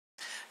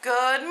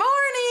Good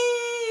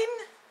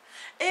morning!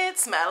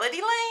 It's Melody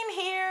Lane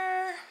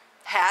here.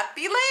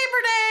 Happy Labor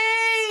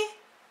Day!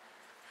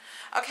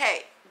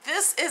 Okay,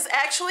 this is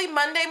actually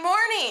Monday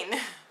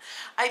morning.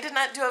 I did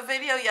not do a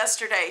video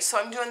yesterday, so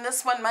I'm doing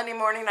this one Monday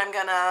morning. I'm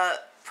gonna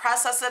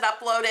process it,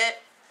 upload it,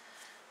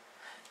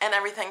 and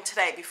everything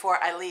today before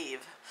I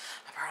leave.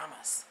 I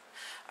promise.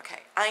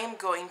 Okay, I am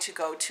going to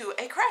go to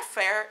a craft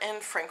fair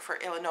in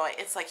Frankfort, Illinois.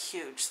 It's like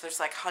huge. There's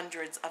like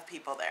hundreds of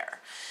people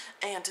there.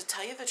 And to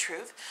tell you the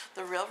truth,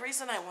 the real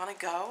reason I want to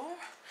go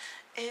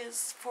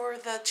is for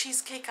the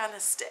cheesecake on a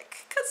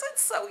stick, because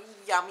it's so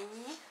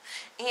yummy.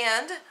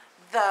 And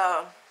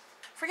the,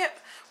 forget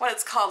what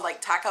it's called,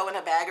 like taco in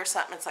a bag or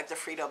something. It's like the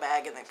Frito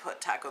bag, and they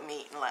put taco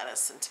meat and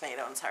lettuce and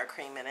tomato and sour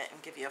cream in it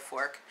and give you a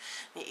fork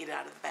and you eat it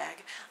out of the bag.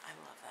 I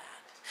love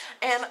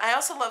that. And I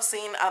also love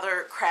seeing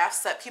other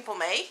crafts that people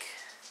make.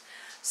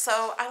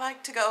 So I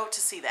like to go to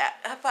see that,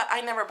 but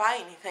I never buy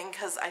anything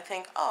because I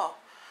think, oh,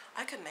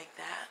 I could make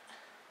that.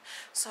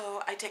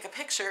 So I take a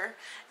picture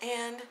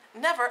and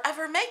never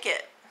ever make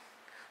it.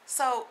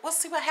 So we'll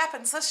see what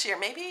happens this year.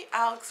 Maybe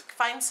I'll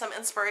find some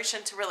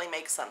inspiration to really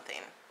make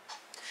something.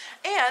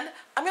 And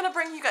I'm gonna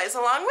bring you guys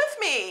along with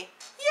me.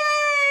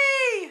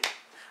 Yay!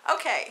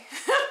 Okay,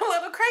 a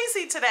little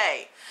crazy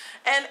today.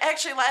 And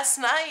actually last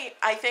night,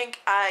 I think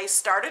I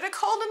started a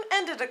cold and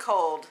ended a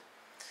cold.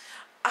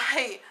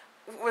 I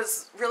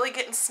was really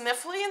getting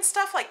sniffly and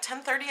stuff like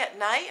 10:30 at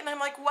night, and I'm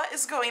like, what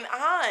is going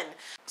on?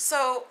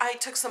 So I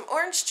took some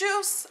orange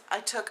juice, I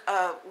took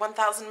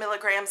 1,000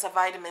 milligrams of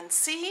vitamin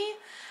C,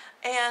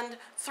 and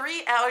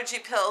 3 allergy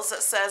pills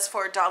that says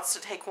for adults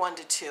to take 1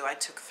 to 2. I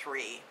took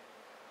 3.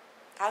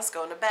 I was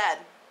going to bed.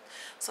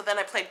 So then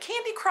I played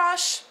Candy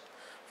Crush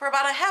for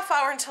about a half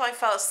hour until I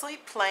fell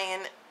asleep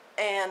playing,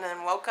 and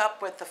then woke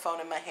up with the phone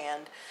in my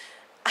hand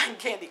on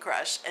Candy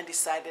Crush and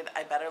decided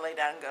I better lay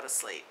down and go to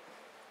sleep.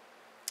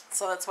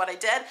 So that's what I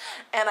did,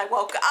 and I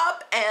woke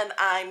up and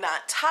I'm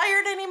not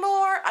tired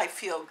anymore. I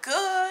feel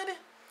good.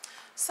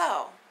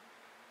 So,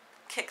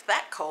 kick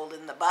that cold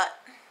in the butt.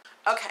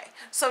 Okay,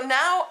 so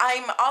now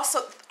I'm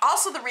also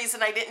the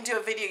reason I didn't do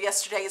a video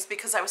yesterday is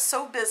because I was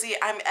so busy.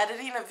 I'm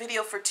editing a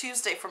video for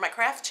Tuesday for my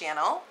craft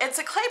channel. It's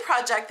a clay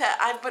project that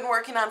I've been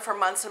working on for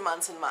months and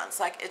months and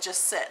months. Like, it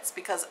just sits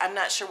because I'm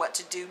not sure what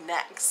to do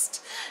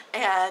next.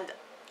 And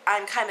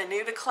I'm kind of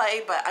new to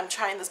clay, but I'm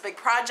trying this big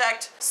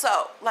project.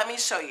 So, let me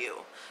show you.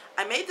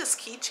 I made this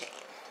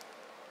keychain.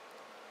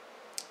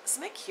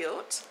 Isn't it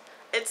cute?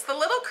 It's the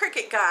little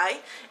cricket guy,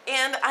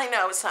 and I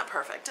know it's not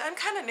perfect. I'm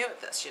kind of new at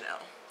this, you know.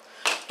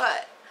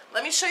 But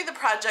let me show you the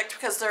project,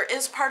 because there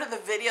is part of the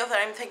video that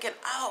I'm thinking,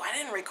 oh, I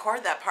didn't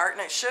record that part,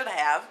 and I should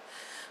have.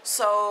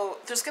 So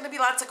there's going to be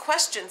lots of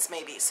questions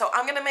maybe. So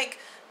I'm going to make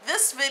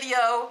this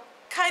video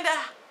kind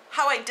of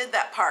how I did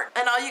that part.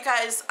 And all you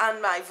guys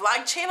on my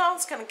vlog channel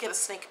is going to get a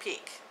sneak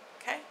peek,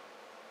 okay?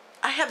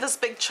 I have this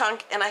big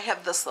chunk, and I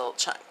have this little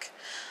chunk.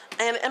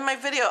 And in my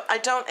video, I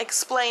don't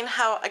explain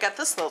how I got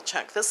this little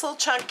chunk. This little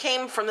chunk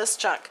came from this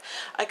chunk.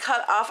 I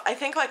cut off, I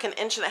think, like 1.5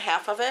 inches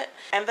of it.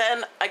 And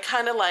then I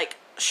kind of like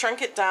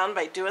shrunk it down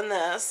by doing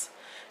this.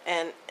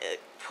 And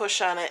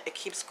push on it. It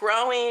keeps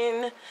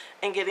growing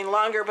and getting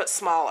longer but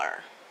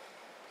smaller.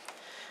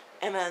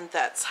 And then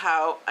that's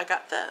how I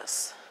got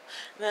this.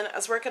 And then I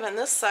was working on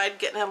this side,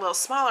 getting it a little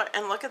smaller.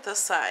 And look at this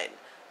side.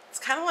 It's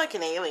kind of like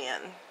an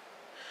alien.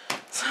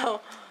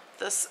 So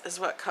this is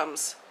what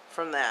comes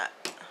from that.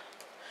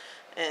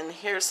 And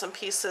here's some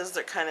pieces,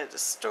 they're kind of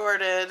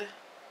distorted.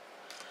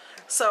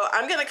 So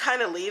I'm going to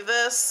kind of leave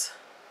this.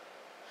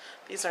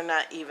 These are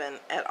not even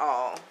at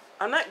all.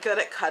 I'm not good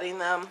at cutting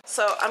them.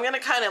 So I'm going to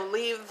kind of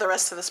leave the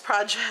rest of this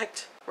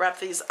project, wrap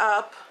these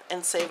up,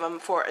 and save them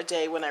for a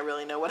day when I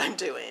really know what I'm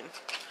doing.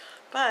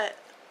 But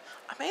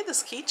I made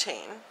this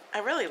keychain. I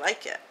really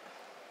like it.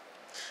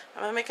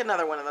 I'm going to make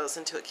another one of those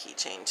into a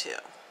keychain too.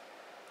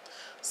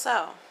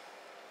 So,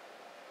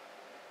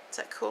 is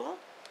that cool?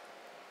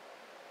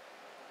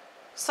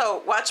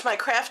 So watch my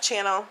craft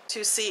channel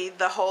to see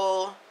the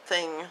whole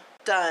thing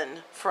done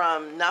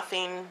from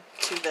nothing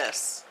to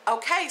this.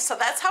 Okay, so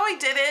that's how I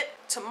did it.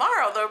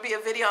 Tomorrow there will be a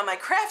video on my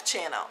craft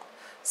channel.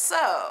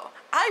 So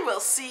I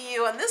will see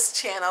you on this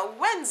channel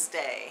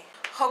Wednesday.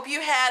 Hope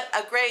you had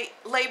a great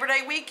Labor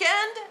Day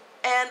weekend,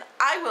 and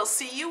I will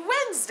see you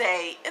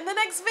Wednesday in the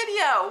next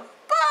video.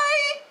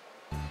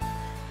 Bye!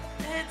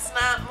 It's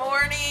not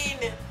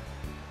morning.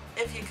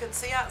 If you can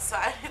see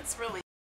outside, it's really